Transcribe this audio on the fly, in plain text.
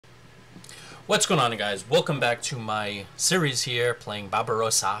What's going on, guys? Welcome back to my series here, playing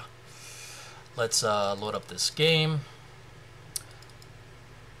Barbarossa. Let's load up this game.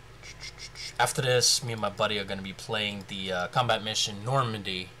 After this, me and my buddy are going to be playing the Combat Mission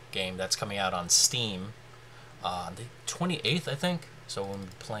Normandy game that's coming out on Steam. The 28th, I think. So we'll be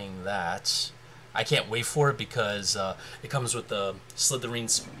playing that. I can't wait for it because it comes with the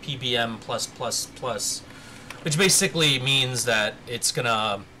Slytherin's PBM+++, which basically means that it's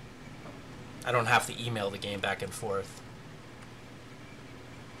gonna... I don't have to email the game back and forth.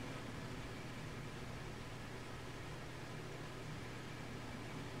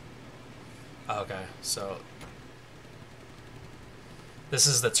 Okay, so this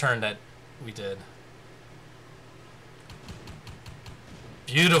is the turn that we did.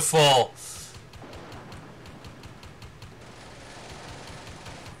 Beautiful!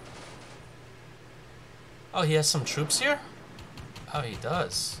 Oh, he has some troops here? Oh, he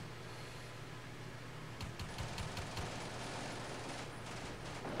does.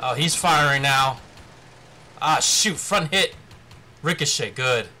 Oh, he's firing now. Ah, shoot. Front hit. Ricochet.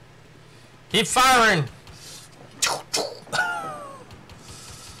 Good. Keep firing. I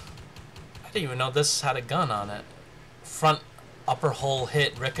didn't even know this had a gun on it. Front upper hole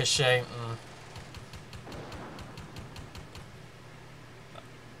hit. Ricochet.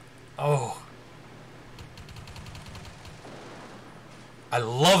 Oh. I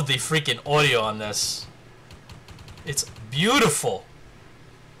love the freaking audio on this. It's beautiful.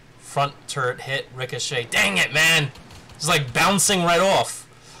 Front turret hit, ricochet. Dang it, man! It's like bouncing right off.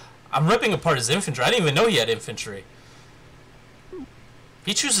 I'm ripping apart his infantry. I didn't even know he had infantry.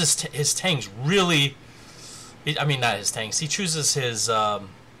 He chooses his tanks really... I mean, not his tanks. He chooses his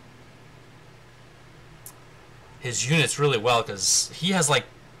units really well, because he has like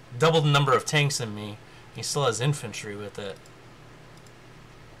double the number of tanks than me. He still has infantry with it.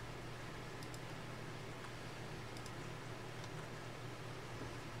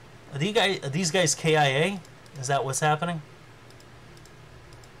 Are these guys KIA? Is that what's happening?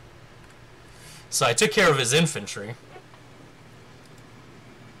 So I took care of his infantry.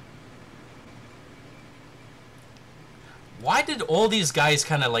 Why did all these guys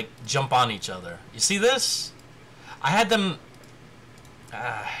kind of like jump on each other? You see this? I had them...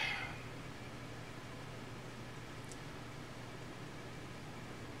 I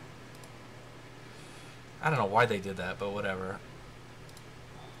don't know why they did that, but whatever.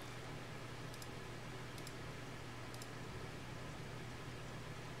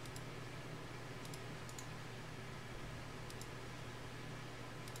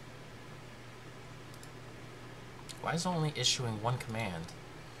 Why is it only issuing one command?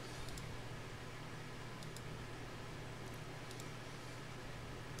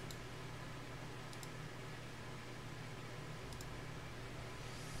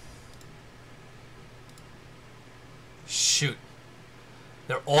 Shoot.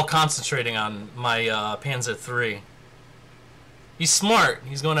 They're all concentrating on my Panzer III. He's smart.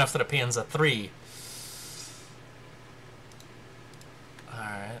 He's going after the Panzer III.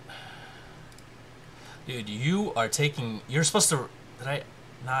 Dude, you are taking... You're supposed to... Did I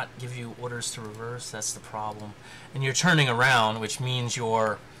not give you orders to reverse? That's the problem. And you're turning around, which means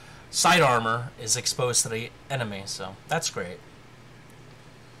your side armor is exposed to the enemy. So, that's great.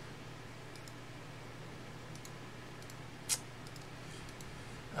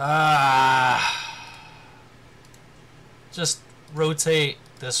 Just rotate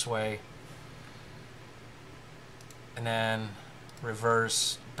this way. And then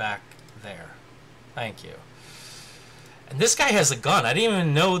reverse back there. Thank you. And this guy has a gun. I didn't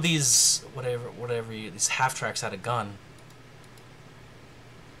even know these these half tracks had a gun.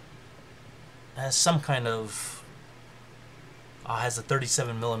 It has some kind of... Oh, it has a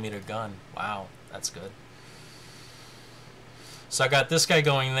 37mm gun. Wow, that's good. So I got this guy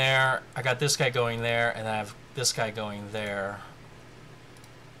going there. I got this guy going there, and I have this guy going there.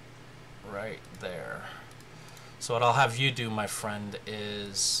 Right there. So what I'll have you do, my friend,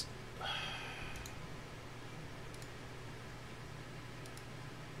 is...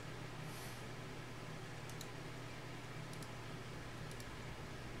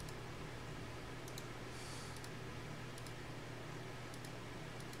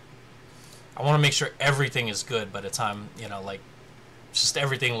 I want to make sure everything is good by the time, you know, like, just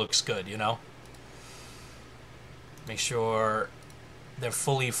everything looks good, you know? Make sure they're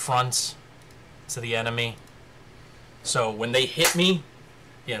fully front to the enemy. So when they hit me,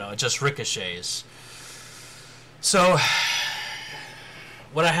 you know, it just ricochets. So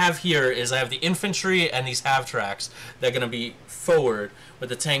what I have here is I have the infantry and these half tracks. They're going to be forward with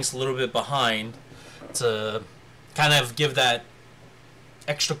the tanks a little bit behind to kind of give that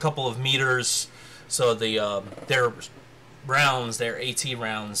extra couple of meters, so their rounds, their AT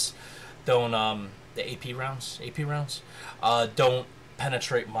rounds, don't the AP rounds, don't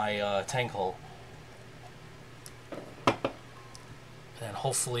penetrate my tank hull, and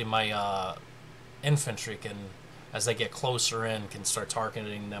hopefully my infantry can, as they get closer in, can start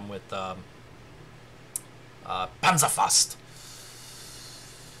targeting them with Panzerfaust.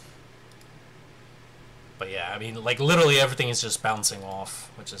 But yeah, I mean, like, literally everything is just bouncing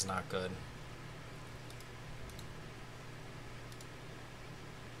off, which is not good.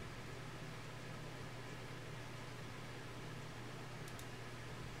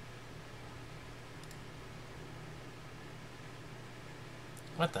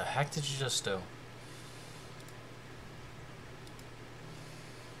 What the heck did you just do?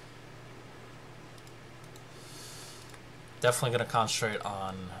 Definitely going to concentrate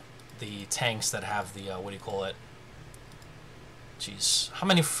on the tanks that have the, what do you call it? Jeez. How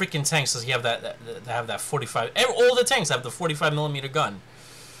many freaking tanks does he have that have that 45? All the tanks have the 45mm gun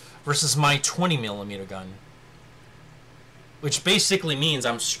versus my 20mm gun. Which basically means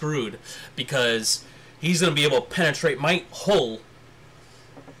I'm screwed because he's going to be able to penetrate my hull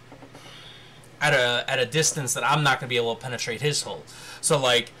at a distance that I'm not going to be able to penetrate his hull. So,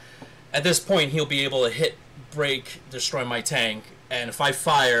 like, at this point, he'll be able to hit, break, destroy my tank, and if I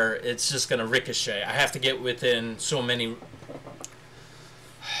fire, it's just going to ricochet. I have to get within so many...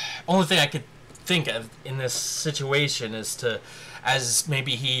 Only thing I could think of in this situation is to, as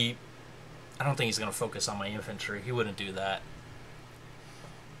maybe he... I don't think he's going to focus on my infantry. He wouldn't do that.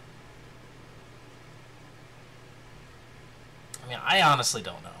 I mean, I honestly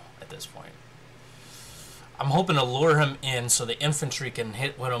don't know at this point. I'm hoping to lure him in so the infantry can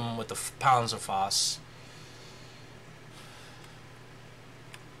hit with him with the Panzerfaust.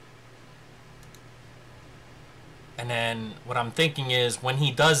 And then what I'm thinking is when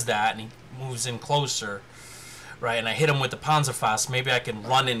he does that and he moves in closer, right, and I hit him with the Panzerfaust, maybe I can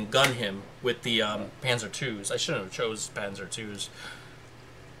run and gun him with the Panzer IIs. I shouldn't have chose Panzer IIs.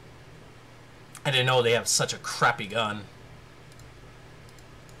 I didn't know they have such a crappy gun.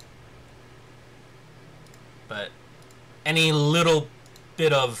 But any little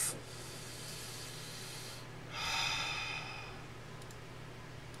bit of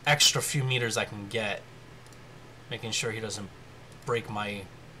extra few meters I can get, making sure he doesn't break my...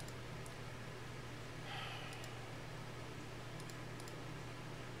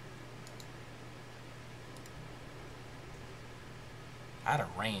 Out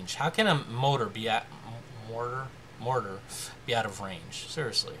of range. How can a mortar be out of range?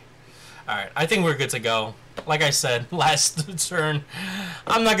 Seriously. Alright, I think we're good to go. Like I said, last turn,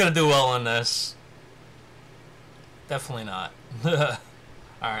 I'm not going to do well on this. Definitely not.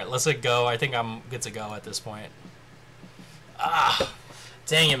 Alright, let's let go. I think I'm good to go at this point. Ah,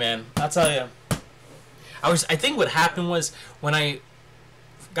 dang it, man. I'll tell you. I think what happened was, when I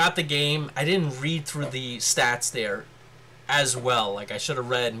got the game, I didn't read through the stats there as well. Like, I should have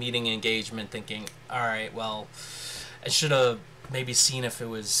read meeting engagement thinking, alright, well, I should have maybe seen if it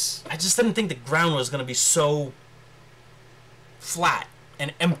was... I just didn't think the ground was going to be so flat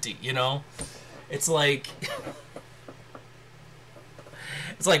and empty, you know? It's like...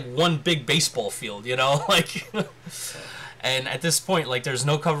 it's like one big baseball field, you know? Like... And at this point, like, there's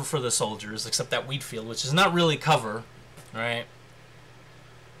no cover for the soldiers except that wheat field, which is not really cover, right?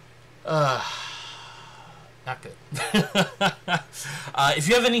 Not good. If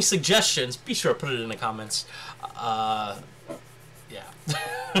you have any suggestions, be sure to put it in the comments. Yeah.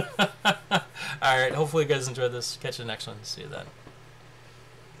 Alright, hopefully you guys enjoyed this. Catch you in the next one. See you then.